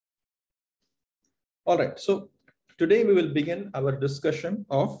All right, so today we will begin our discussion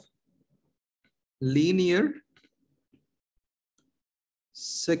of linear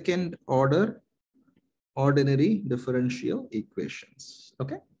second order ordinary differential equations.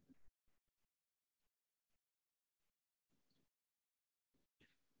 Okay.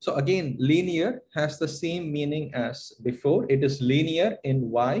 So again, linear has the same meaning as before. It is linear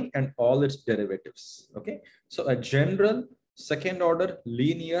in y and all its derivatives. Okay. So a general second order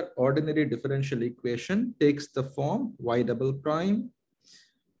linear ordinary differential equation takes the form y double prime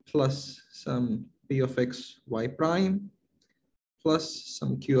plus some p of x y prime plus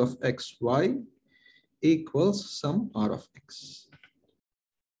some q of x y equals some r of x.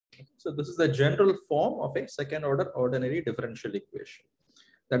 So this is the general form of a second order ordinary differential equation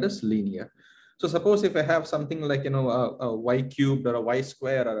that is linear. So suppose if I have something like, a y cubed or a y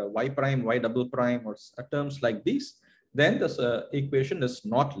square or a y prime, y double prime or terms like these, then this equation is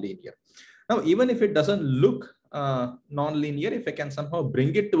not linear. Now, even if it doesn't look non-linear, if I can somehow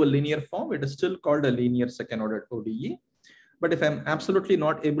bring it to a linear form, it is still called a linear second order ODE. But if I'm absolutely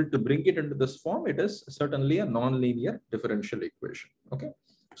not able to bring it into this form, it is certainly a non-linear differential equation. Okay.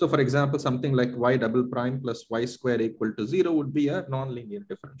 So for example, something like y double prime plus y square equal to 0 would be a non-linear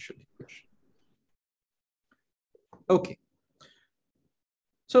differential equation. Okay.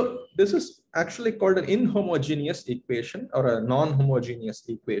 So this is actually called an inhomogeneous equation or a non-homogeneous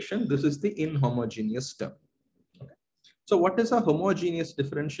equation. This is the inhomogeneous term. Okay. So what is a homogeneous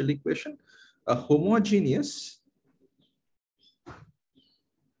differential equation? A homogeneous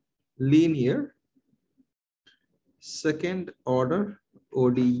linear second order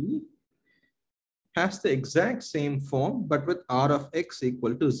ODE has the exact same form, but with r of x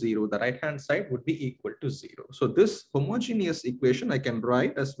equal to 0. The right-hand side would be equal to 0. So this homogeneous equation I can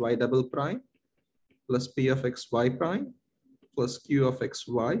write as y double prime plus p of x y prime plus q of x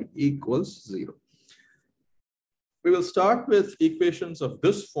y equals 0. We will start with equations of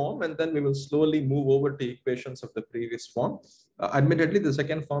this form, and then we will slowly move over to equations of the previous form. Admittedly, the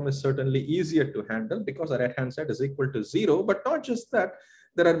second form is certainly easier to handle because the right-hand side is equal to 0. But not just that,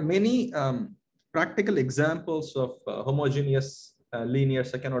 there are many practical examples of homogeneous linear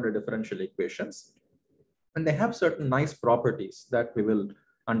second order differential equations. And they have certain nice properties that we will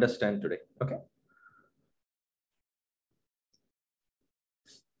understand today. Okay.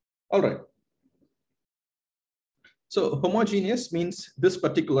 All right. So homogeneous means this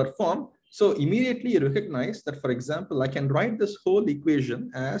particular form. So immediately you recognize that, for example, I can write this whole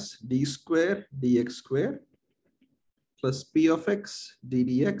equation as d square dx square plus p of x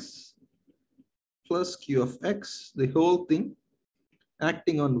ddx plus q of x, the whole thing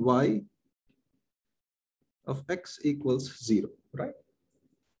acting on y of x equals 0, right?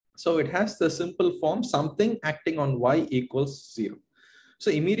 So it has the simple form something acting on y equals 0. So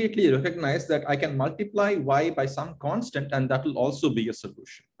immediately you recognize that I can multiply y by some constant and that will also be a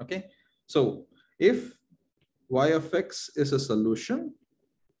solution. Okay. So if y of x is a solution,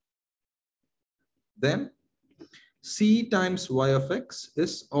 then c times y of x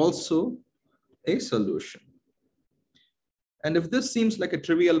is also a solution. And if this seems like a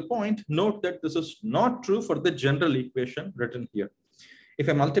trivial point, note that this is not true for the general equation written here. If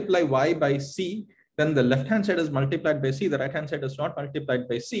I multiply y by c, then the left-hand side is multiplied by c, the right-hand side is not multiplied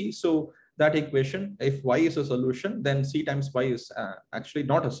by c. So that equation, if y is a solution, then c times y is actually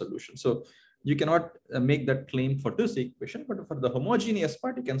not a solution. So you cannot make that claim for this equation, but for the homogeneous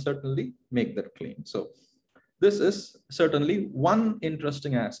part, you can certainly make that claim. So this is certainly one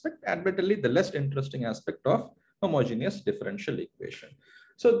interesting aspect, admittedly the less interesting aspect of homogeneous differential equation.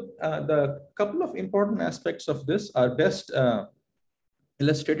 So the couple of important aspects of this are best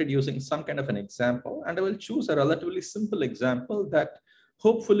illustrated using some kind of an example, and I will choose a relatively simple example that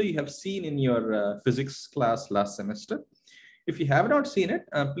hopefully you have seen in your physics class last semester. If you have not seen it,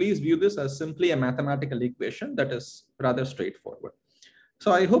 please view this as simply a mathematical equation that is rather straightforward.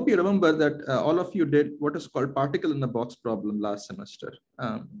 So I hope you remember that all of you did what is called particle in a box problem last semester.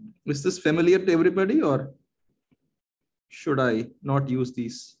 Is this familiar to everybody, or should I not use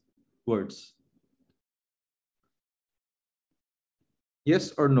these words?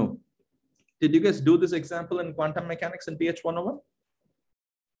 Yes or no? Did you guys do this example in quantum mechanics in PH 101?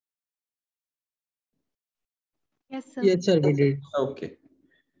 Yes, sir. Yes, sir, we did. Okay.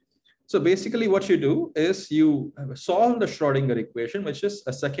 So basically what you do is you solve the Schrodinger equation, which is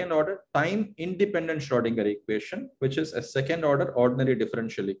a second order time independent Schrodinger equation, which is a second order ordinary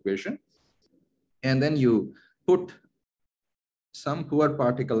differential equation. And then you put some poor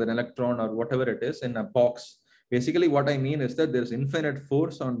particle, an electron or whatever it is, in a box. Basically what I mean is that there's infinite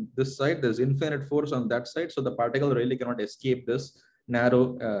force on this side, there's infinite force on that side. So the particle really cannot escape this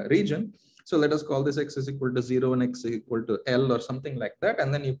narrow region. So let us call this x is equal to 0 and x is equal to L or something like that.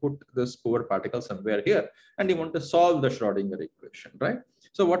 And then you put this poor particle somewhere here and you want to solve the Schrodinger equation, right?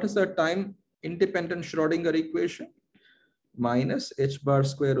 So what is the time independent Schrodinger equation? Minus h bar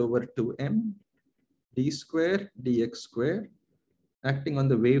square over 2m d square dx square acting on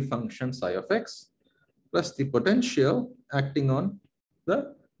the wave function psi of x plus the potential acting on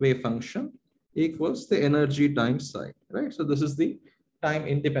the wave function equals the energy times psi, right? So this is the time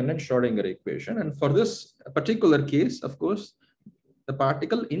independent Schrodinger equation. And for this particular case, of course, the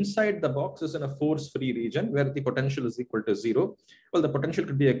particle inside the box is in a force-free region where the potential is equal to 0. Well, the potential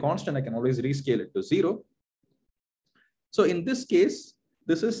could be a constant. I can always rescale it to 0. So in this case,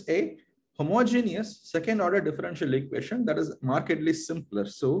 this is a homogeneous second order differential equation that is markedly simpler.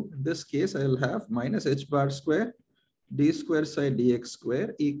 So in this case, I will have minus h bar square d square psi dx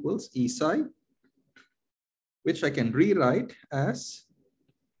square equals E psi, which I can rewrite as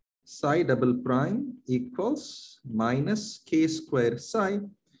psi double prime equals minus k square psi,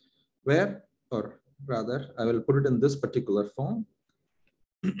 where, or rather, I will put it in this particular form,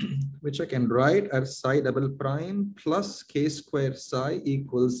 which I can write as psi double prime plus k square psi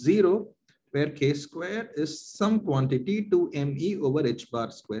equals 0, where k square is some quantity 2me over h bar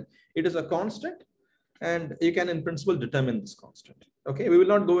square. It is a constant, and you can in principle determine this constant. Okay, we will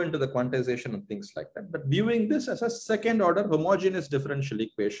not go into the quantization and things like that, but viewing this as a second order homogeneous differential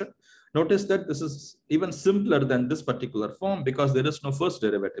equation, notice that this is even simpler than this particular form because there is no first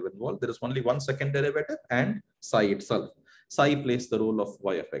derivative involved. There is only one second derivative and psi itself. Psi plays the role of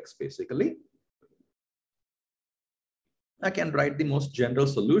y of x basically. I can write the most general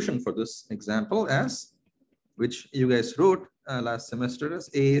solution for this example as, which you guys wrote last semester, as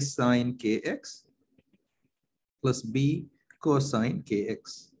a sine kx plus b cosine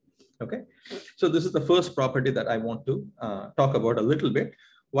kx. Okay, so this is the first property that I want to talk about a little bit.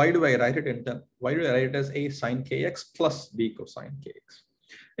 Why do I write it as a sine kx plus b cosine kx?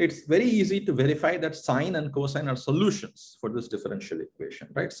 It's very easy to verify that sine and cosine are solutions for this differential equation,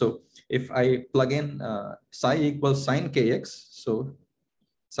 right? So if I plug in psi equals sine kx, so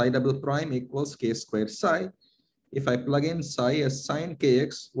psi double prime equals k square psi. If I plug in psi as sine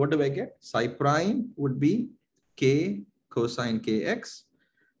kx, what do I get? Psi prime would be k cosine kx,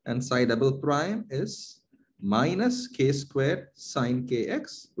 and psi double prime is minus k square sine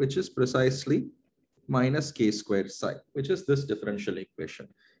kx, which is precisely minus k square psi, which is this differential equation.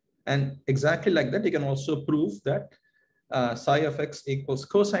 And exactly like that, you can also prove that psi of x equals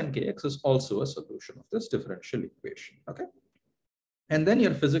cosine kx is also a solution of this differential equation. Okay. And then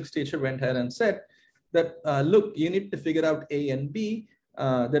your physics teacher went ahead and said that, look, you need to figure out A and B.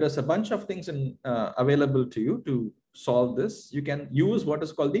 There is a bunch of things available to you to solve this. You can use what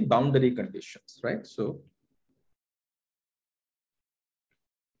is called the boundary conditions, right? So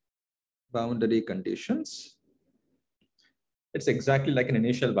boundary conditions. It's exactly like an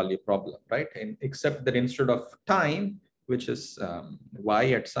initial value problem, right? Except that instead of time, which is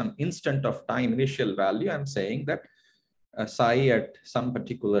y at some instant of time initial value, I'm saying that psi at some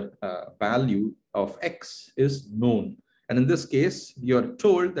particular value of x is known. And in this case, you're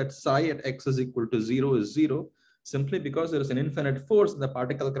told that psi at x is equal to 0 is 0, simply because there is an infinite force and the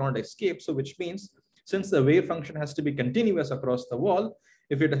particle cannot escape. So which means since the wave function has to be continuous across the wall,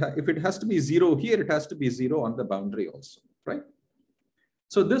 if it has to be 0 here, it has to be 0 on the boundary also, right?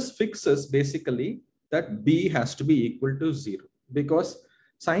 So this fixes basically that b has to be equal to 0 because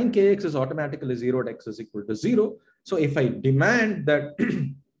sine kx is automatically 0 at x is equal to 0. So if I demand that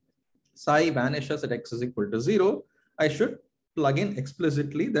psi vanishes at x is equal to 0, I should plug in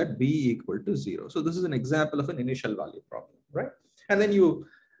explicitly that b equal to 0. So this is an example of an initial value problem, right? And then you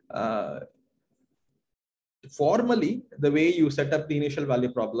formally, the way you set up the initial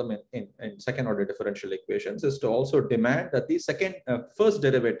value problem in second order differential equations is to also demand that the first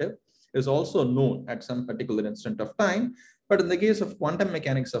derivative is also known at some particular instant of time. But in the case of quantum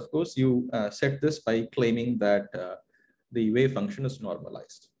mechanics, of course, you set this by claiming that the wave function is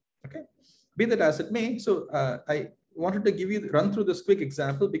normalized. Okay, be that as it may. So I wanted to run through this quick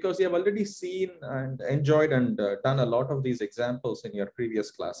example because you have already seen and enjoyed and done a lot of these examples in your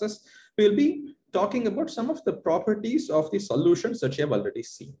previous classes. We'll be talking about some of the properties of the solutions that you have already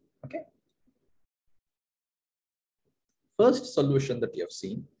seen. Okay. First solution that you have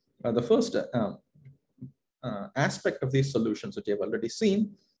seen, the first aspect of these solutions that you have already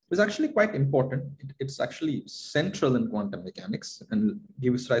seen is actually quite important. It's actually central in quantum mechanics and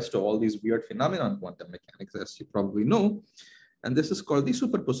gives rise to all these weird phenomena in quantum mechanics, as you probably know. And this is called the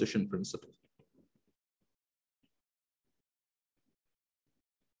superposition principle.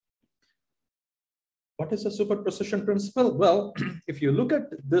 What is the superposition principle? Well, if you look at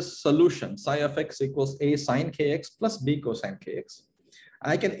this solution, psi of x equals a sine kx plus b cosine kx,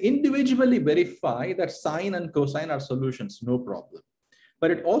 I can individually verify that sine and cosine are solutions, no problem. But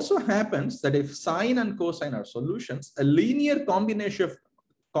it also happens that if sine and cosine are solutions, a linear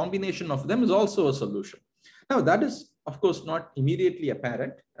combination of them is also a solution. Now that is, of course, not immediately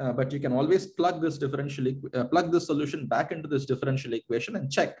apparent, but you can always plug this solution back into this differential equation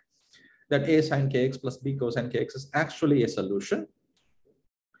and check that a sine kx plus b cosine kx is actually a solution.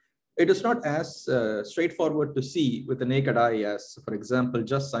 It is not as straightforward to see with the naked eye as, for example,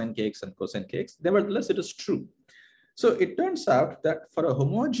 just sine kx and cosine kx. Nevertheless, it is true. So it turns out that for a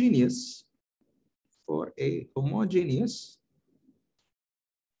homogeneous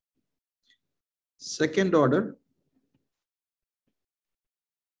second order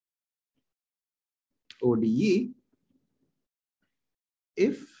ODE,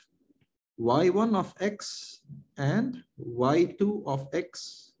 if y1 of x and y2 of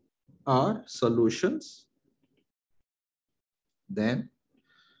x are solutions, then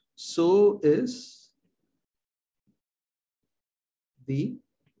so is the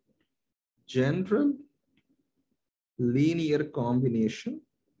general linear combination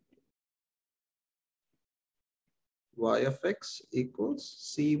y of x equals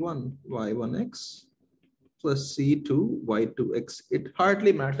c1 y1x plus c2 y2x. It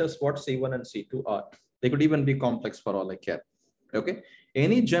hardly matters what c1 and c2 are. They could even be complex for all I care. Okay.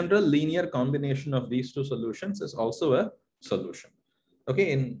 Any general linear combination of these two solutions is also a solution.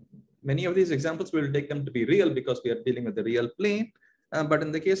 Okay. In many of these examples, we'll take them to be real because we are dealing with the real plane. But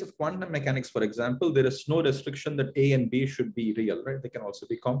in the case of quantum mechanics, for example, there is no restriction that A and B should be real, right? They can also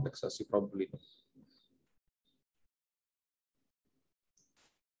be complex, as you probably know.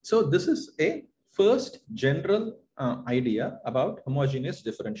 So this is a first general idea about homogeneous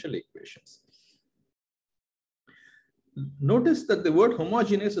differential equations. Notice that the word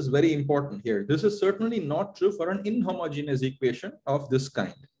homogeneous is very important here. This is certainly not true for an inhomogeneous equation of this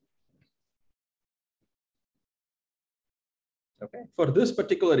kind. Okay. For this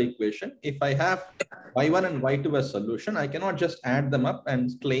particular equation, if I have y1 and y2 as solution, I cannot just add them up and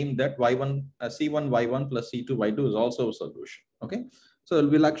claim that y1, c1 y1 plus c2 y2 is also a solution. Okay. So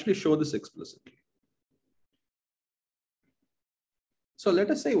we'll actually show this explicitly. So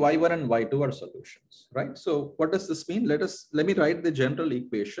let us say y1 and y2 are solutions, right? So what does this mean? Let me write the general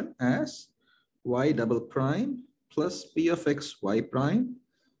equation as y double prime plus p of x y prime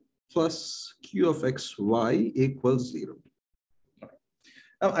plus q of x y equals 0.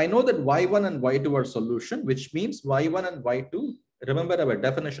 Now I know that y1 and y2 are solution, which means y1 and y2, remember our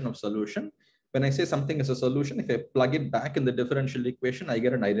definition of solution. When I say something is a solution, if I plug it back in the differential equation, I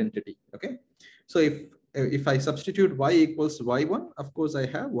get an identity. Okay. So if I substitute y equals y1, of course I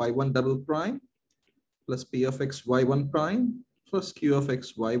have y1 double prime plus p of x y1 prime plus q of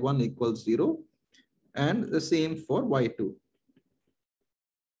x y1 equals 0. And the same for y2.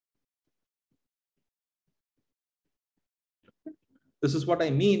 This is what I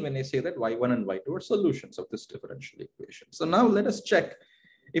mean when I say that y1 and y2 are solutions of this differential equation. So now let us check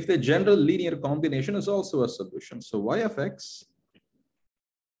if the general linear combination is also a solution. So y of x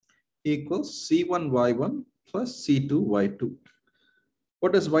equals c1 y1 plus c2 y2.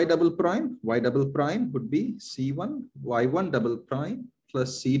 What is y double prime? Y double prime would be c1 y1 double prime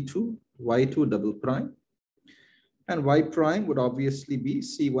plus c2 y2 double prime. And y prime would obviously be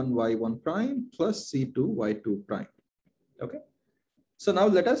c1 y1 prime plus c2 y2 prime. Okay. So now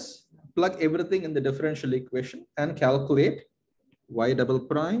let us plug everything in the differential equation and calculate y double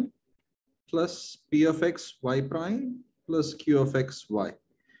prime plus p of x y prime plus q of x y.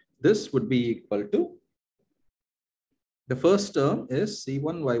 This would be equal to, the first term is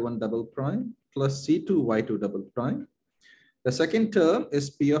c1 y1 double prime plus c2 y2 double prime. The second term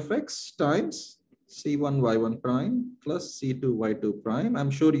is p of x times c1 y1 prime plus c2 y2 prime. I'm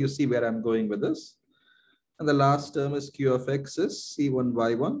sure you see where I'm going with this. And the last term is q of x is c1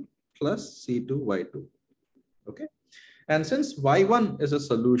 y1 plus c2 y2. Okay. And since y1 is a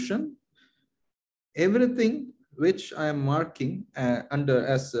solution, everything which I am marking under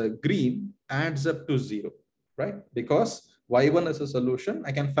as green adds up to 0, right? Because y1 is a solution,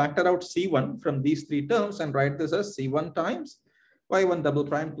 I can factor out c1 from these three terms and write this as c1 times y1 double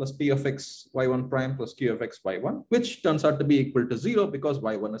prime plus p of x y1 prime plus q of x y1, which turns out to be equal to 0 because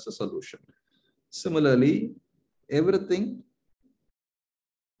y1 is a solution. Similarly, everything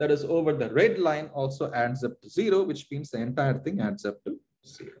that is over the red line also adds up to 0, which means the entire thing adds up to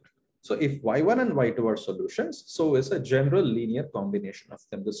 0. So if y1 and y2 are solutions, so is a general linear combination of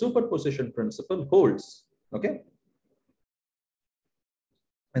them. The superposition principle holds. Okay.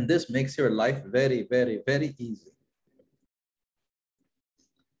 And this makes your life very, very, very easy.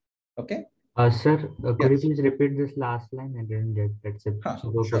 Okay. Sir, could you Yes. please repeat this last line? I didn't get it. So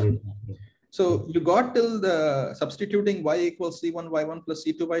go for Sure. this. So you got till the substituting y equals c1 y1 plus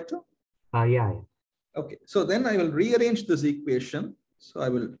c2 y2? Yeah. Okay. So then I will rearrange this equation. So I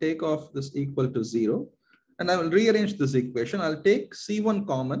will take off this equal to 0. And I will rearrange this equation. I'll take c1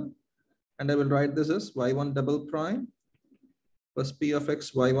 common. And I will write this as y1 double prime plus p of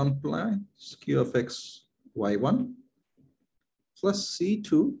x y1 plus q of x y1 plus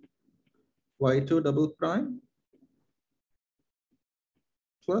c2 y2 double prime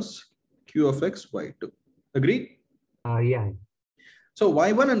plus q of x y2. Agreed? Yeah. So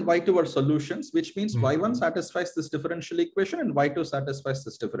y1 and y2 are solutions, which means y1 satisfies this differential equation and y2 satisfies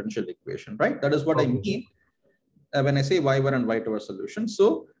this differential equation, right? That is what I mean when I say y1 and y2 are solutions.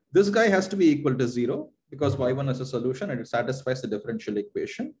 So this guy has to be equal to 0 because y1 is a solution and it satisfies the differential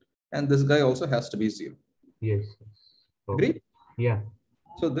equation. And this guy also has to be 0. Yes. Agreed? Yeah.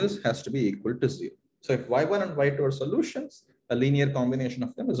 So this has to be equal to 0. So if y1 and y2 are solutions, a linear combination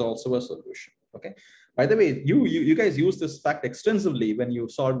of them is also a solution. Okay. By the way, you guys use this fact extensively when you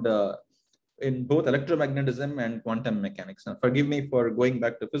solved in both electromagnetism and quantum mechanics. Now, forgive me for going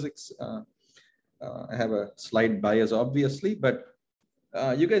back to physics. I have a slight bias, obviously, but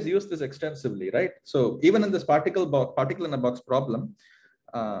you guys use this extensively, right? So even in this particle in a box problem,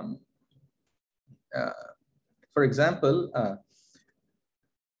 um, for example,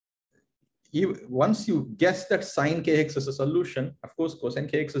 once you guess that sine kx is a solution, of course, cosine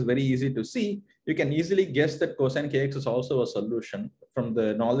kx is very easy to see. You can easily guess that cosine kx is also a solution from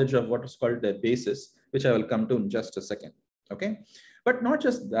the knowledge of what is called the basis, which I will come to in just a second. Okay, but not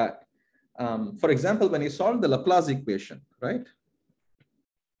just that. For example, when you solve the Laplace equation, right?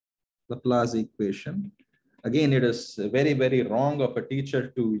 Laplace equation. Again, it is very, very wrong of a teacher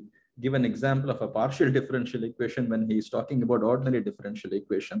to give an example of a partial differential equation when he is talking about ordinary differential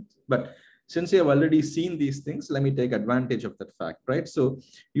equation. But since you have already seen these things, let me take advantage of that fact, right? So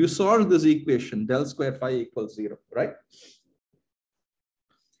you solve this equation, del square phi equals 0, right?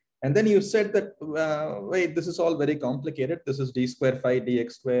 And then you said that, wait, this is all very complicated. This is d square phi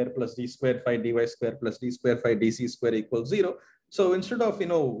dx square plus d square phi dy square plus d square phi dc square equals 0. So instead of,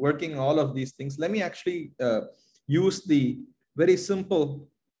 working all of these things, let me actually use the very simple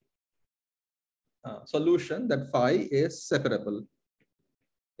solution that phi is separable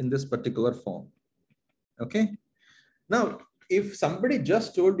in this particular form. Okay. Now, if somebody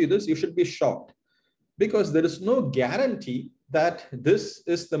just told you this, you should be shocked because there is no guarantee that this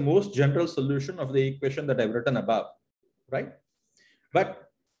is the most general solution of the equation that I've written above, right? But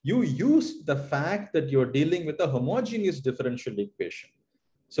you use the fact that you're dealing with a homogeneous differential equation.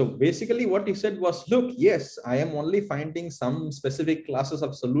 So basically what he said was, look, yes, I am only finding some specific classes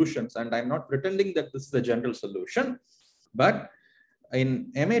of solutions and I'm not pretending that this is the general solution. But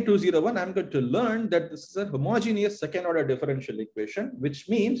in MA201, I'm going to learn that this is a homogeneous second order differential equation, which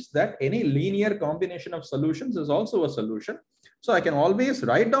means that any linear combination of solutions is also a solution. So I can always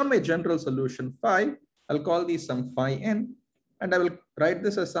write down my general solution phi. I'll call these some phi n, and I will write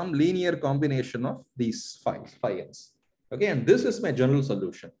this as some linear combination of these phi n's. Okay, and this is my general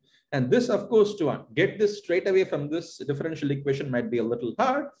solution. And this, of course, to get this straight away from this differential equation might be a little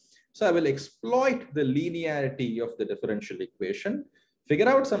hard. So I will exploit the linearity of the differential equation, figure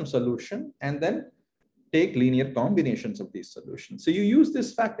out some solution, and then take linear combinations of these solutions. So you use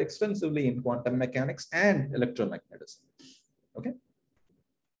this fact extensively in quantum mechanics and electromagnetism. Okay.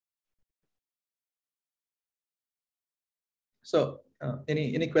 So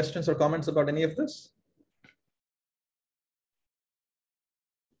any questions or comments about any of this?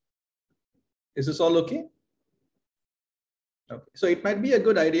 Is this all okay? Okay. So it might be a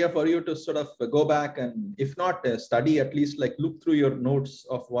good idea for you to sort of go back and, if not study, at least like look through your notes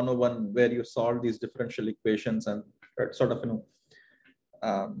of 101 where you solve these differential equations and sort of,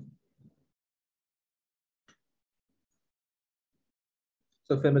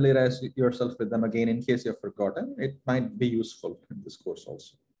 so familiarize yourself with them again in case you've forgotten. It might be useful in this course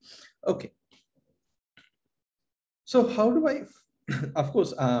also. Okay. So how do I, of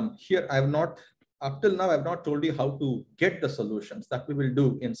course, here I've not, up till now, I've not told you how to get the solutions. That we will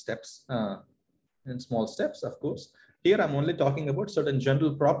do in steps, in small steps, of course. Here I'm only talking about certain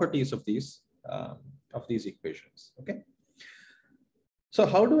general properties of these equations. Okay. So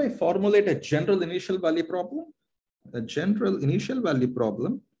how do I formulate a general initial value problem? A general initial value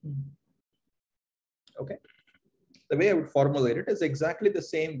problem. Okay. The way I would formulate it is exactly the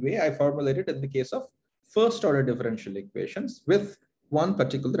same way I formulate it in the case of first order differential equations with one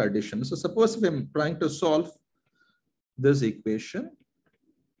particular addition. So suppose if I'm trying to solve this equation,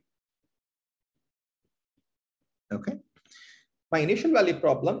 Okay. My initial value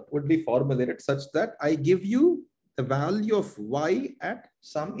problem would be formulated such that I give you the value of y at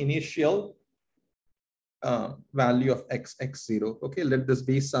some initial value of x0. Okay, let this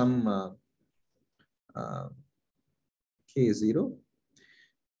be some k0.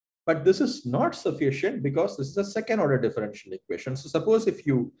 But this is not sufficient because this is a second order differential equation. So suppose if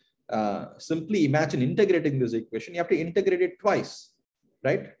you simply imagine integrating this equation, you have to integrate it twice,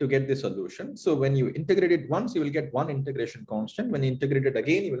 right, to get the solution. So when you integrate it once, you will get one integration constant. When you integrate it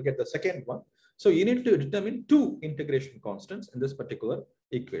again, you will get the second one. So you need to determine two integration constants in this particular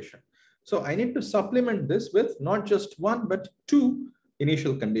equation. So I need to supplement this with not just one, but two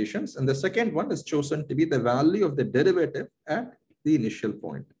initial conditions. And the second one is chosen to be the value of the derivative at the initial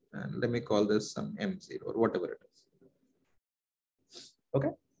point. And let me call this some m0 or whatever it is. Okay.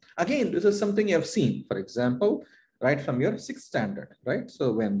 Again, this is something you have seen, for example, right from your 6th standard, right?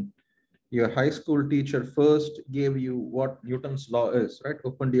 So when your high school teacher first gave you what Newton's law is, right?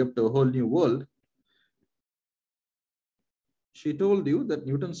 Opened you up to a whole new world. She told you that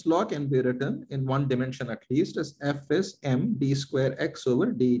Newton's law can be written in one dimension at least as F is m d square x over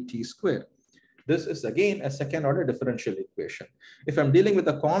dt square. This is again a second order differential equation. If I'm dealing with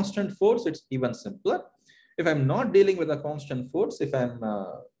a constant force, it's even simpler. If I'm not dealing with a constant force, if I'm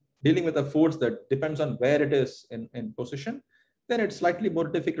dealing with a force that depends on where it is in position, then it's slightly more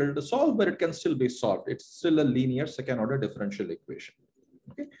difficult to solve, but it can still be solved. It's still a linear second order differential equation.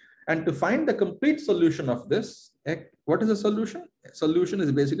 Okay. And to find the complete solution of this, what is a solution? A solution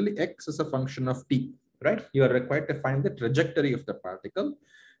is basically x as a function of t, right? You are required to find the trajectory of the particle,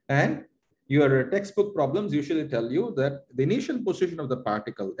 and your textbook problems usually tell you that the initial position of the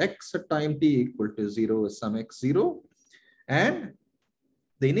particle x at time t equal to 0 is some x0, and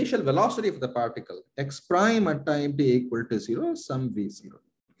the initial velocity of the particle x prime at time t equal to 0 is some v0.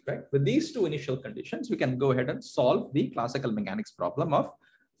 Right? With these two initial conditions, we can go ahead and solve the classical mechanics problem of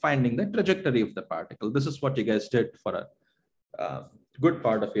finding the trajectory of the particle. This is what you guys did for a good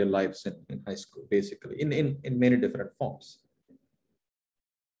part of your lives in high school, basically, in many different forms.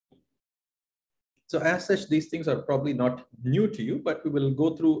 So as such, these things are probably not new to you, but we will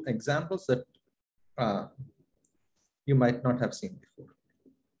go through examples that you might not have seen before.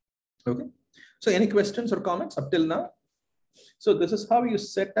 Okay. So any questions or comments up till now? So this is how you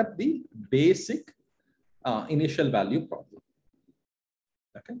set up the basic initial value problem.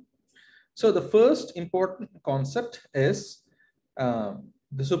 Okay. So the first important concept is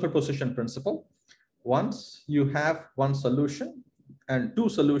the superposition principle. Once you have one solution and two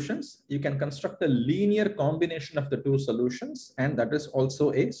solutions, you can construct a linear combination of the two solutions, and that is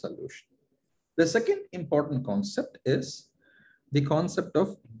also a solution. The second important concept is the concept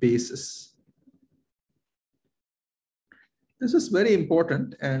of basis. This is very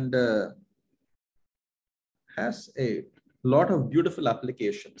important and has a lot of beautiful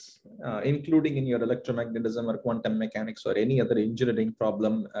applications, including in your electromagnetism or quantum mechanics or any other engineering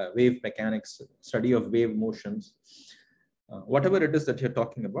problem, wave mechanics, study of wave motions. Whatever it is that you're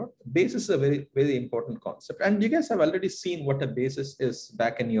talking about, basis is a very, very important concept. And you guys have already seen what a basis is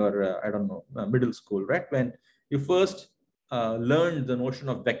back in your, I don't know, middle school, right? When you first learned the notion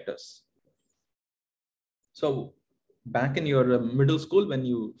of vectors. So back in your middle school, when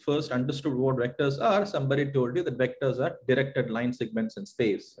you first understood what vectors are, somebody told you that vectors are directed line segments in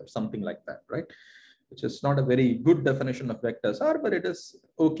space or something like that, right? Which is not a very good definition of vectors are, but it is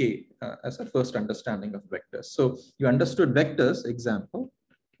okay as a first understanding of vectors. So you understood vectors, example,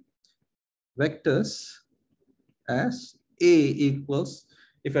 vectors as A equals,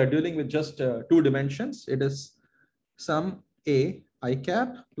 if you're dealing with just 2 dimensions, it is some A I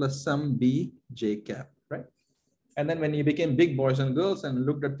cap plus some B J cap, right? And then when you became big boys and girls and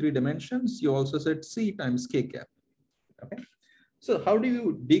looked at 3 dimensions, you also said C times K cap, okay? So how do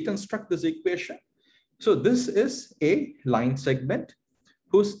you deconstruct this equation? So this is a line segment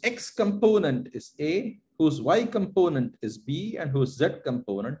whose X component is A, whose Y component is B, and whose Z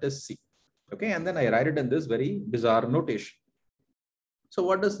component is C. Okay, and then I write it in this very bizarre notation. So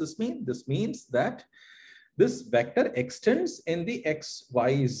what does this mean? This means that this vector extends in the X,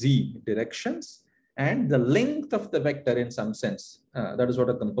 Y, Z directions, and the length of the vector in some sense, that is what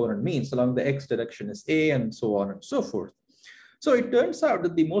a component means, along the X direction is A, and so on and so forth. So it turns out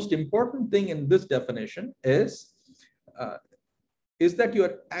that the most important thing in this definition is that you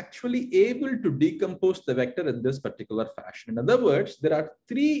are actually able to decompose the vector in this particular fashion. In other words, there are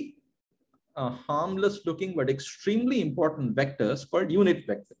 3 harmless looking but extremely important vectors called unit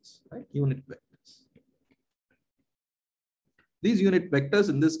vectors, right? Unit vectors. These unit vectors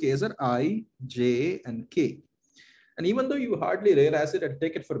in this case are I, J, and K. And even though you hardly realize it and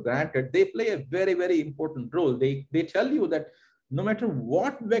take it for granted, they play a very, very important role. They tell you that no matter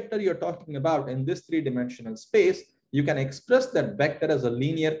what vector you're talking about in this three-dimensional space, you can express that vector as a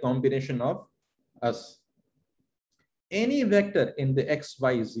linear combination of us. Any vector in the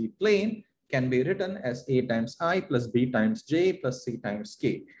XYZ plane can be written as A times I plus B times J plus C times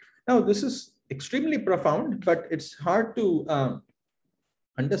K. Now, this is extremely profound, but it's hard to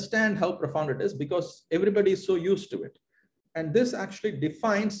understand how profound it is because everybody is so used to it. And this actually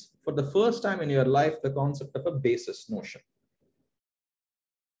defines, for the first time in your life, the concept of a basis notion.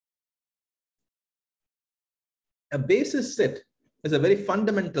 A basis set is a very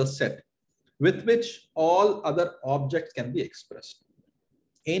fundamental set with which all other objects can be expressed.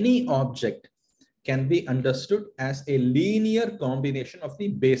 Any object can be understood as a linear combination of the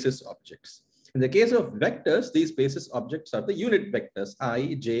basis objects. In the case of vectors, these basis objects are the unit vectors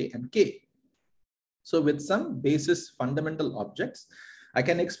I, J, and K. So with some basis fundamental objects, I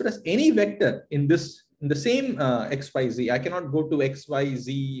can express any vector in the same XYZ. I cannot go to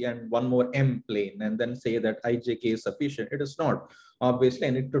XYZ and one more M plane and then say that IJK is sufficient. It is not. Obviously,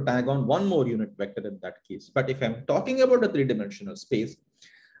 I need to tag on one more unit vector in that case. But if I'm talking about a three-dimensional space,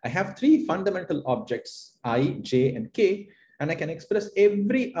 I have three fundamental objects, I, J, and K, and I can express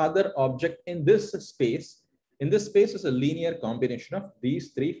every other object in this space. In this space is a linear combination of these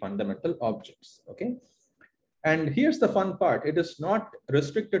three fundamental objects, okay? And here's the fun part. It is not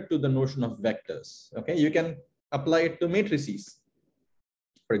restricted to the notion of vectors, okay? You can apply it to matrices.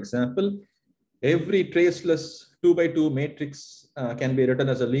 For example, every traceless 2 by 2 matrix can be written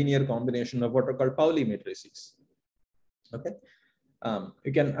as a linear combination of what are called Pauli matrices, okay?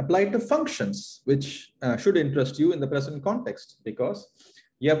 You can apply it to functions, which should interest you in the present context because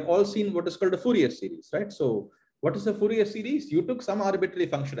you have all seen what is called a Fourier series, right? So what is a Fourier series? You took some arbitrary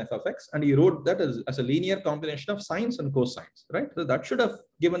function f of x and you wrote that as a linear combination of sines and cosines, right? So that should have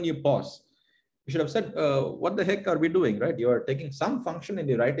given you pause. You should have said, what the heck are we doing, right? You are taking some function and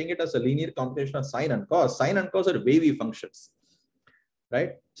you're writing it as a linear combination of sine and cos. Sine and cos are wavy functions,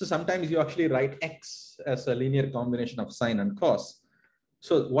 right? So sometimes you actually write x as a linear combination of sine and cos.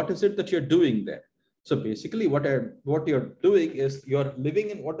 So what is it that you're doing there? So basically what you're doing is you're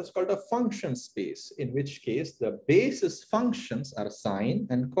living in what is called a function space, in which case the basis functions are sine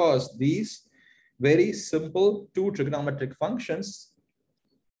and cos. These very simple two trigonometric functions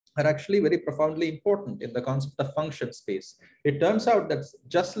are actually very profoundly important in the concept of function space. It turns out that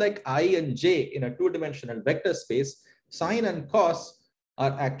just like I and j in a two-dimensional vector space, sine and cos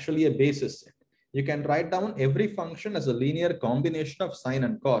are actually a basis set. You can write down every function as a linear combination of sine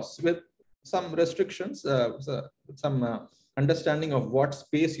and cos with some restrictions, some understanding of what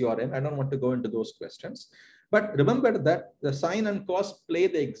space you are in. I don't want to go into those questions. But remember that the sine and cos play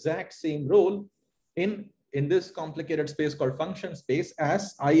the exact same role in this complicated space called function space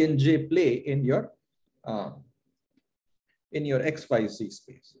as I and j play in your XYZ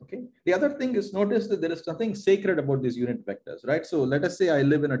space, okay? The other thing is, notice that there is nothing sacred about these unit vectors, right? So let us say I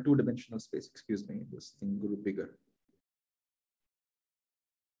live in a two-dimensional space. Excuse me, this thing grew bigger.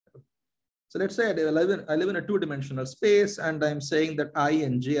 So let's say I live in a two-dimensional space and I'm saying that I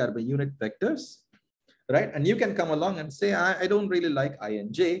and j are my unit vectors, right? And you can come along and say, I don't really like I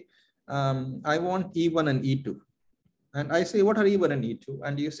and j. I want E1 and E2. And I say, what are E1 and E2?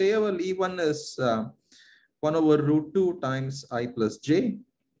 And you say, well, E1 is 1 over root 2 times I plus j.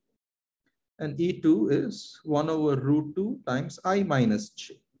 And E2 is 1 over root 2 times I minus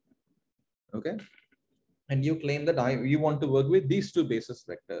j. Okay. And you claim that you want to work with these two basis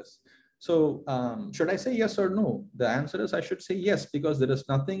vectors. So should I say yes or no? The answer is I should say yes, because there is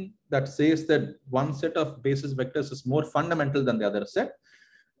nothing that says that one set of basis vectors is more fundamental than the other set.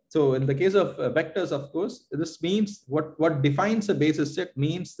 So in the case of vectors, of course, this means what defines a basis set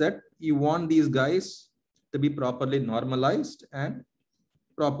means that you want these guys to be properly normalized and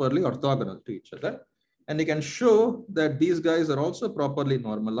properly orthogonal to each other. And you can show that these guys are also properly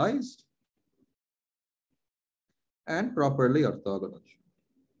normalized and properly orthogonal.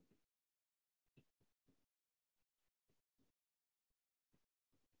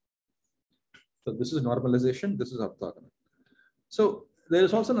 So this is normalization, this is orthogonal. So there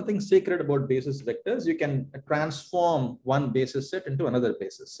is also nothing sacred about basis vectors. You can transform one basis set into another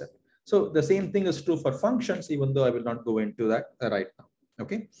basis set. So the same thing is true for functions, even though I will not go into that right now.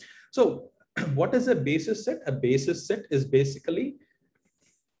 Okay. So what is a basis set? A basis set is basically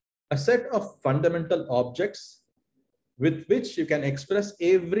a set of fundamental objects with which you can express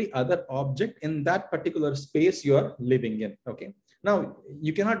every other object in that particular space you are living in. Okay. Now,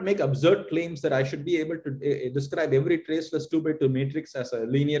 you cannot make absurd claims that I should be able to describe every traceless 2 by 2 matrix as a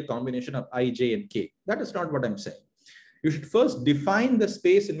linear combination of I, J, and K. That is not what I'm saying. you should first define the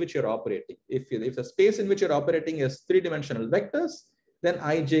space in which you're operating. If the space in which you're operating is three-dimensional vectors, then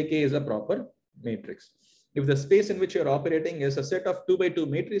IJK is a proper matrix. If the space in which you're operating is a set of 2 by 2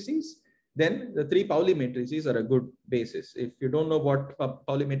 matrices, then the 3 Pauli matrices are a good basis. If you don't know what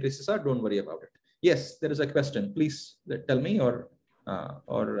Pauli matrices are, don't worry about it. Yes, there is a question. Please tell me or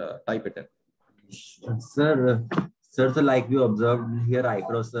type it in. Sir, so like we observed here, I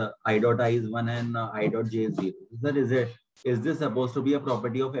cross I dot I is 1 and I dot J is 0. Sir, is this supposed to be a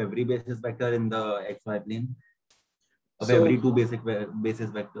property of every basis vector in the XY plane? Of every two basis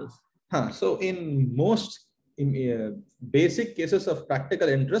vectors? So in most basic cases of practical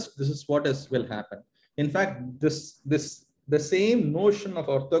interest, this is what will happen. In fact, the same notion of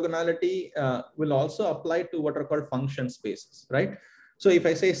orthogonality will also apply to what are called function spaces, right? So if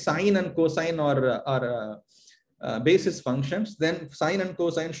I say sine and cosine are basis functions, then sine and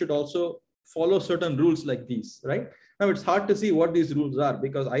cosine should also follow certain rules like these, right? Now it's hard to see what these rules are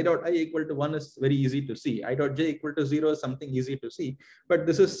because I dot I equal to 1 is very easy to see. I dot j equal to 0 is something easy to see. But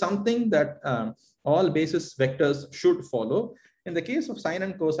this is something that all basis vectors should follow. In the case of sine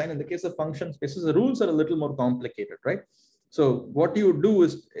and cosine, in the case of function spaces, the rules are a little more complicated, right? So what you do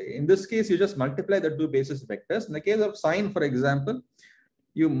is, in this case, you just multiply the two basis vectors. In the case of sine, for example,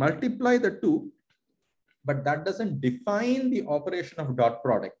 you multiply the two, but that doesn't define the operation of dot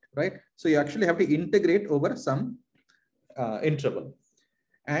product, right? So you actually have to integrate over some interval.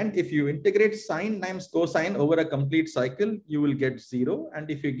 And if you integrate sine times cosine over a complete cycle, you will get 0. And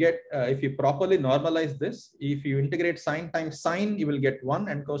if you properly normalize this, if you integrate sine times sine, you will get 1,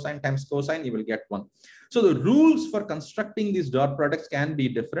 and cosine times cosine, you will get 1. So the rules for constructing these dot products can be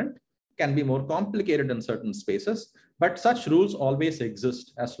different, can be more complicated in certain spaces, but such rules always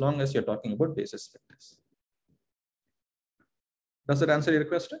exist as long as you're talking about basis vectors. Does that answer your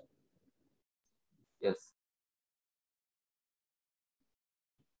question? Yes.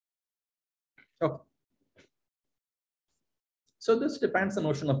 Okay. So this defines the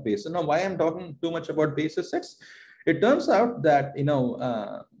notion of basis. Now, why I'm talking too much about basis sets? It turns out that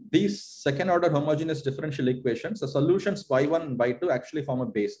these second-order homogeneous differential equations, the solutions y1 and y2 actually form a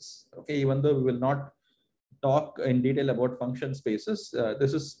basis. Okay, even though we will not talk in detail about function spaces,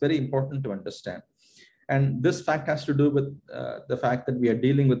 this is very important to understand. And this fact has to do with the fact that we are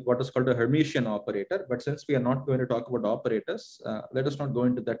dealing with what is called a Hermitian operator. But since we are not going to talk about operators, let us not go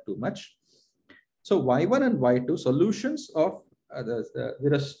into that too much. So y1 and y2 solutions of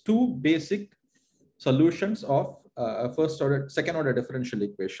there are two basic solutions of second order differential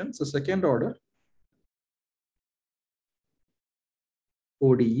equations. The second order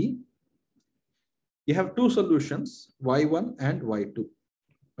ODE, you have two solutions, y1 and y2.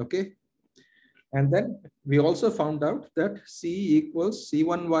 Okay. And then we also found out that C equals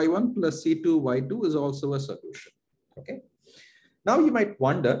C1y1 plus C2y2 is also a solution. Okay. Now you might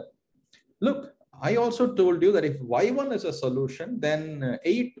wonder, look, I also told you that if y1 is a solution, then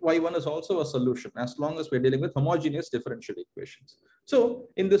 8y1 is also a solution as long as we're dealing with homogeneous differential equations. So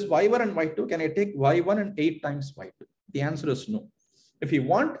in this y1 and y2, can I take y1 and 8 times y2? The answer is no. If you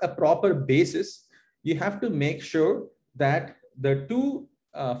want a proper basis, you have to make sure that the two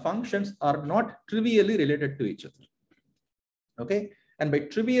functions are not trivially related to each other. Okay. And by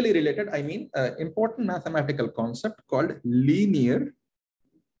trivially related, I mean an important mathematical concept called linear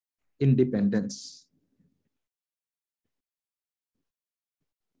independence.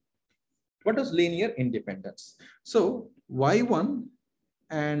 What is linear independence? So y1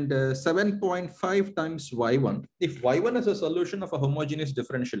 and 7.5 times y1, if y1 is a solution of a homogeneous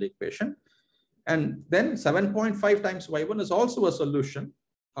differential equation, and then 7.5 times y1 is also a solution,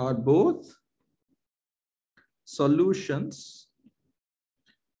 are both solutions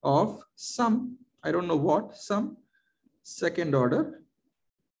of some, I don't know what, some second order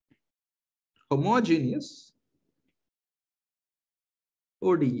homogeneous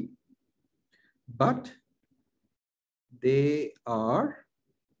ODE, but they are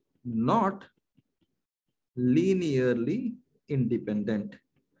not linearly independent.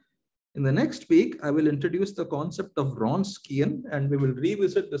 In the next week, I will introduce the concept of Wronskian, and we will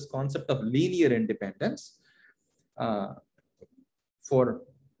revisit this concept of linear independence for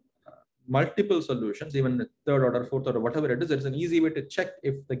multiple solutions, even the third order, fourth order, whatever it is. There's an easy way to check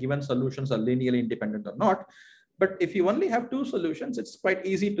if the given solutions are linearly independent or not. But if you only have two solutions, it's quite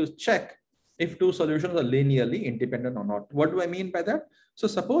easy to check if two solutions are linearly independent or not. What do I mean by that? So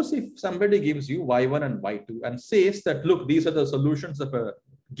suppose if somebody gives you y1 and y2 and says that, look, these are the solutions of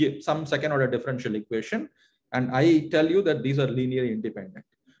some second order differential equation, and I tell you that these are linearly independent.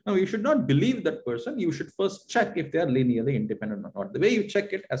 Now, you should not believe that person. You should first check if they are linearly independent or not. The way you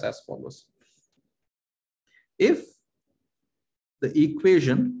check it is as follows. If the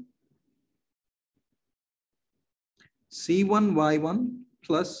equation C1y1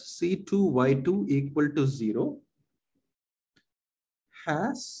 plus C2y2 equal to 0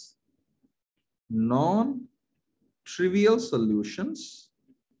 has non-trivial solutions,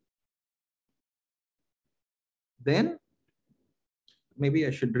 then maybe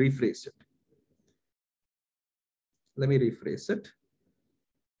I should rephrase it. Let me rephrase it.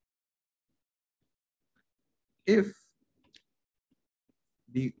 If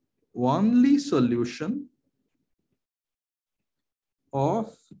the only solution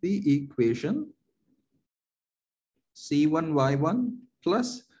of the equation C1y1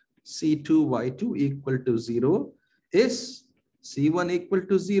 plus C2y2 equal to 0 is C1 equal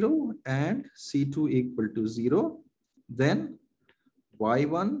to 0 and C2 equal to 0, then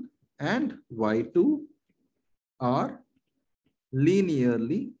y1 and y2 are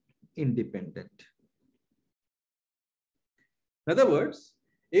linearly independent. In other words,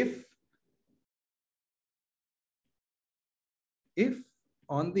 if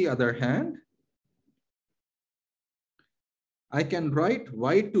on the other hand, I can write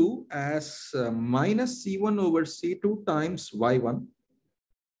y2 as minus C1 over C2 times y1,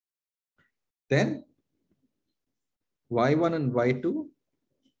 then y1 and y2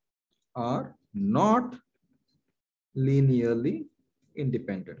 are not linearly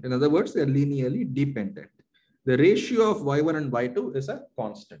independent. In other words, they are linearly dependent. The ratio of y1 and y2 is a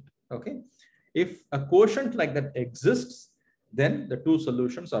constant. Okay. If a quotient like that exists, then the two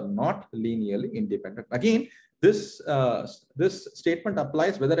solutions are not linearly independent. Again, this statement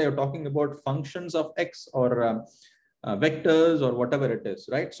applies whether you're talking about functions of x or vectors or whatever it is,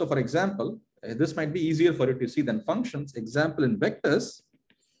 right? So for example, this might be easier for you to see than functions. Example, in vectors,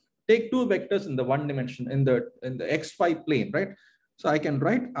 take two vectors in the one dimension in the xy plane, right? So I can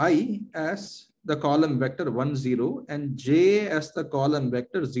write I as the column vector 1 0 and j as the column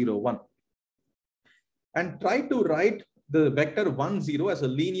vector 0 1, and try to write the vector 1 0 as a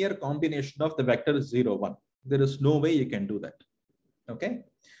linear combination of the vector 0 1. There is no way you can do that. Okay,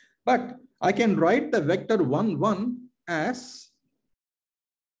 but I can write the vector 1 1 as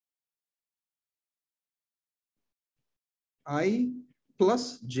I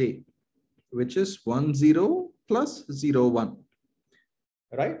plus j, which is 1 0 plus 0 1,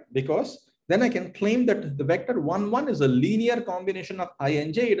 right? Because then I can claim that the vector 1 1 is a linear combination of I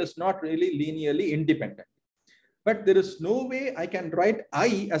and j. It is not really linearly independent. But there is no way I can write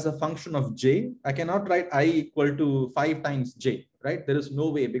I as a function of j. I cannot write I equal to 5 times j, right? There is no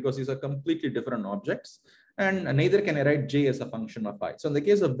way, because these are completely different objects. And neither can I write j as a function of I. So in the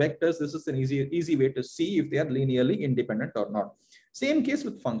case of vectors, this is an easy way to see if they are linearly independent or not. Same case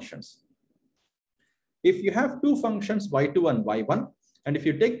with functions. If you have two functions, y2 and y1, and if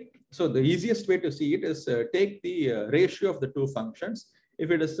you take, so the easiest way to see it is take the ratio of the two functions. If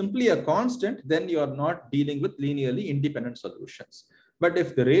it is simply a constant, then you are not dealing with linearly independent solutions. But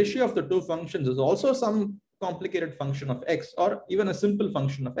if the ratio of the two functions is also some complicated function of x or even a simple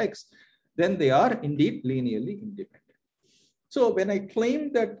function of x, then they are indeed linearly independent. So when I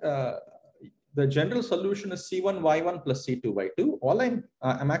claim that the general solution is C1y1 plus C2y2, all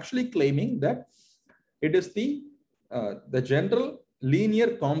I'm actually claiming that it is the general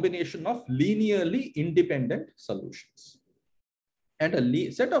linear combination of linearly independent solutions. And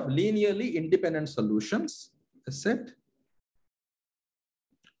a set of linearly independent solutions, a set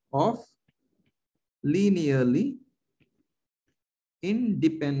of linearly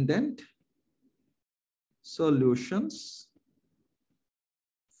independent solutions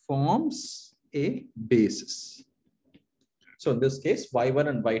forms a basis. So in this case, y1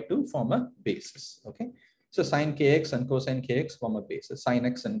 and y2 form a basis. Okay. So sine kx and cosine kx form a basis. Sine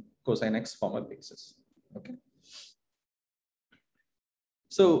x and cosine x form a basis. Okay.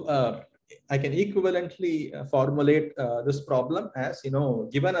 So I can equivalently formulate this problem as,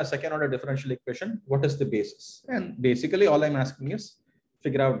 given a second order differential equation, what is the basis? And basically all I'm asking is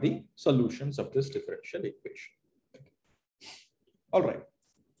figure out the solutions of this differential equation. Okay. All right.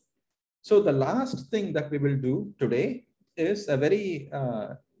 So the last thing that we will do today is a very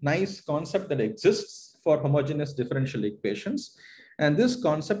nice concept that exists for homogeneous differential equations. And this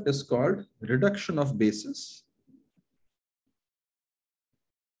concept is called reduction of basis.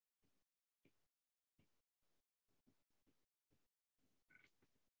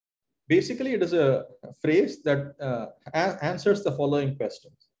 Basically, it is a phrase that answers the following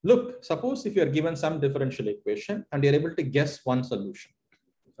questions. Look, suppose if you are given some differential equation and you're able to guess one solution.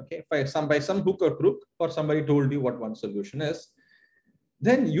 Okay, by some hook or crook, or somebody told you what one solution is,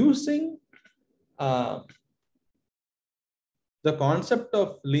 then using the concept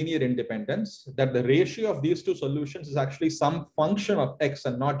of linear independence, that the ratio of these two solutions is actually some function of x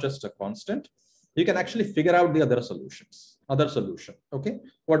and not just a constant, you can actually figure out the other solution. Okay,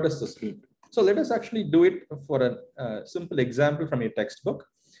 what does this mean? So let us actually do it for a simple example from your textbook.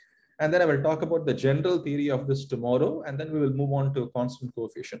 And then I will talk about the general theory of this tomorrow, and then we will move on to constant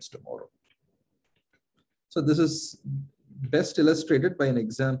coefficients tomorrow. So this is best illustrated by an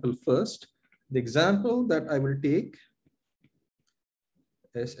example first. The example that I will take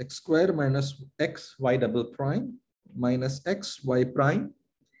is x square minus x y double prime minus x y prime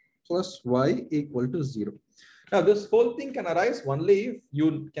plus y equal to 0. Now this whole thing can arise only if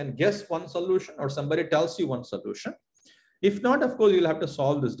you can guess one solution or somebody tells you one solution. If not, of course, you'll have to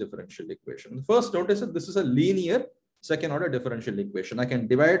solve this differential equation. First, notice that this is a linear second order differential equation. I can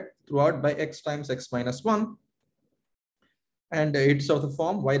divide throughout by x times x minus 1. And it's of the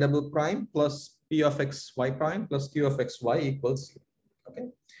form y double prime plus p of x y prime plus q of x y equals 0. Okay.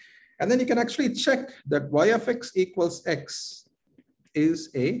 And then you can actually check that y of x equals x is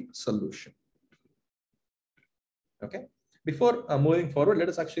a solution. Okay. Before moving forward, let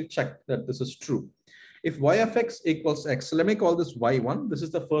us actually check that this is true. If y of x equals x, so let me call this y1. This is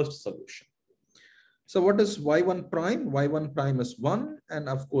the first solution. So what is y1 prime? y1 prime is 1. And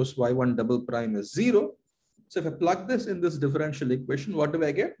of course, y1 double prime is 0. So if I plug this in this differential equation, what do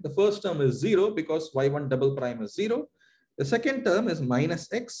I get? The first term is 0 because y1 double prime is 0. The second term is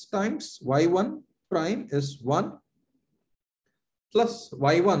minus x times y1 prime is 1 plus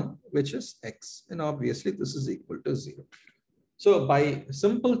y1, which is x. And obviously, this is equal to 0. So by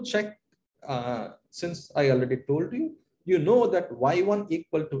simple check, since I already told you, you know that y1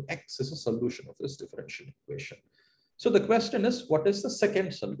 equal to x is a solution of this differential equation. So the question is, what is the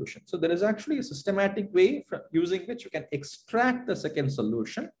second solution? So there is actually a systematic way using which you can extract the second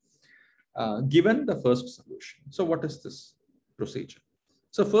solution given the first solution. So what is this procedure?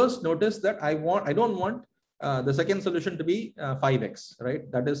 So first notice that I don't want the second solution to be 5x,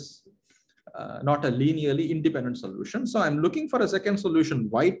 right? That is not a linearly independent solution. So I'm looking for a second solution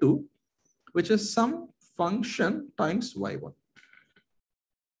y2, which is some function times y1.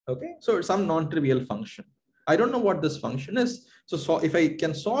 Okay, so it's some non-trivial function. I don't know what this function is. So if I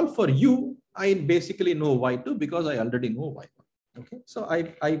can solve for u, I basically know y2 because I already know y1. Okay, so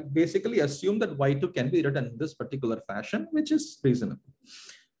I basically assume that y2 can be written in this particular fashion, which is reasonable.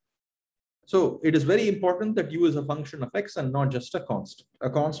 So it is very important that u is a function of x and not just a constant. A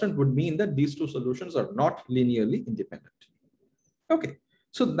constant would mean that these two solutions are not linearly independent. Okay,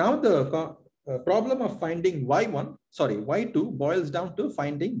 so now the problem of finding y2 boils down to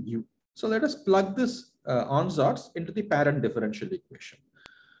finding u. So let us plug this ansatz into the parent differential equation.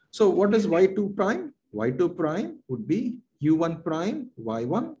 So what is y2 prime? y2 prime would be u1 prime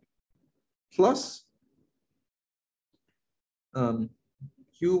y1 plus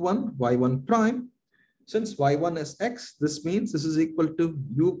u1 y1 prime. Since y1 is x, this means this is equal to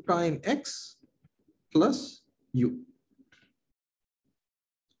u prime x plus u.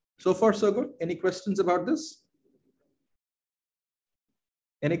 So far, so good. Any questions about this?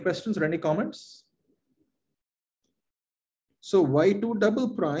 Any questions or any comments? So y2 double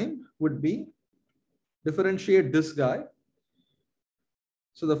prime would be, differentiate this guy.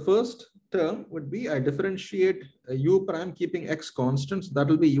 So the first term would be, I differentiate u prime keeping x constant. So that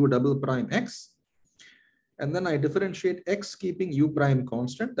will be u double prime x. And then I differentiate x keeping u prime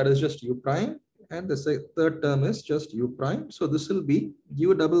constant. That is just u prime. And the third term is just u prime. So this will be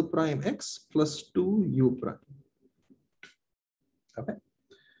u double prime x plus 2u prime. Okay.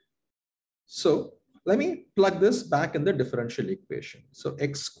 So let me plug this back in the differential equation. So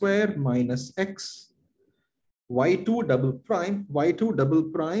x squared minus x y2 double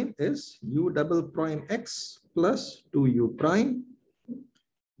prime is u double prime x plus 2u prime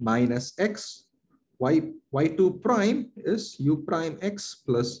minus x y2 prime is u prime x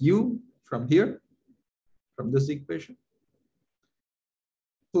plus u from here, from this equation,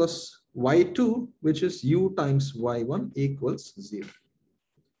 plus y2, which is u times y1 equals 0.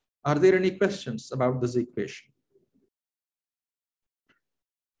 Are there any questions about this equation?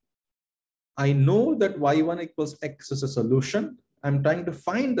 I know that y1 equals x is a solution. I'm trying to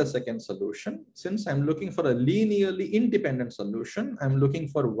find the second solution. Since I'm looking for a linearly independent solution, I'm looking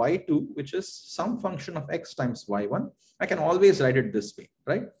for y2, which is some function of x times y1. I can always write it this way,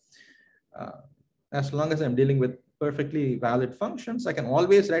 right? As long as I'm dealing with perfectly valid functions, I can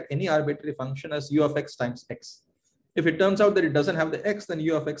always write any arbitrary function as u of x times x. If it turns out that it doesn't have the x, then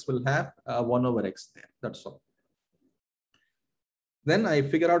u of x will have 1 over x there. That's all. Then I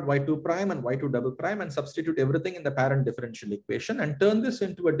figure out y2 prime and y2 double prime and substitute everything in the parent differential equation and turn this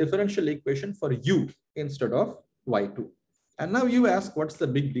into a differential equation for u instead of y2. And now you ask, what's the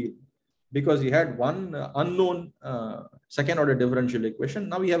big deal? Because you had one unknown second order differential equation.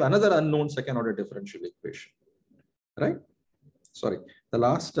 Now we have another unknown second order differential equation, right? Sorry, the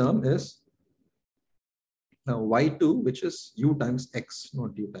last term is y2, which is u times x,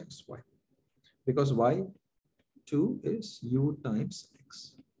 not u times y, because y2 is u times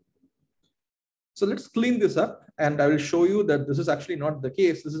x. So let's clean this up, and I will show you that this is actually not the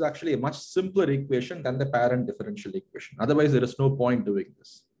case. This is actually a much simpler equation than the parent differential equation. Otherwise, there is no point doing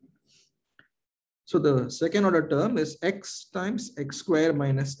this. So the second order term is x times x square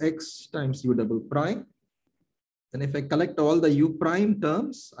minus x times u double prime. And if I collect all the u prime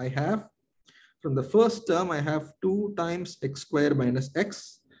terms, I have, from the first term, I have 2 times x square minus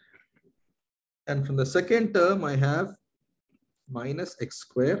x. And from the second term, I have minus x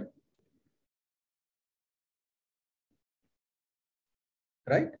square,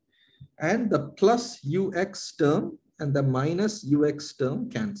 right? And the plus ux term and the minus ux term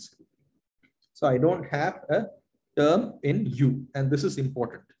cancel. So I don't have a term in u, and this is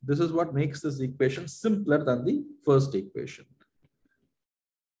important. This is what makes this equation simpler than the first equation.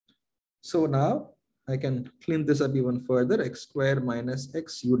 So now I can clean this up even further. X square minus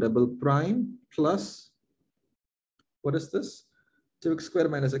x u double prime plus, what is this? 2x square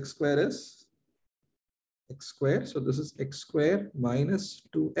minus x square is x square. So this is x square minus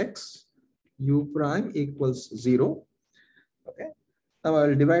 2x u prime equals 0. Okay. Now I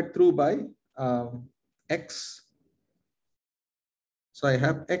will divide through by x. So I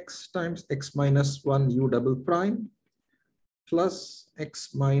have x times x minus 1 u double prime plus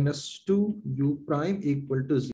x minus 2 u prime equal to 0.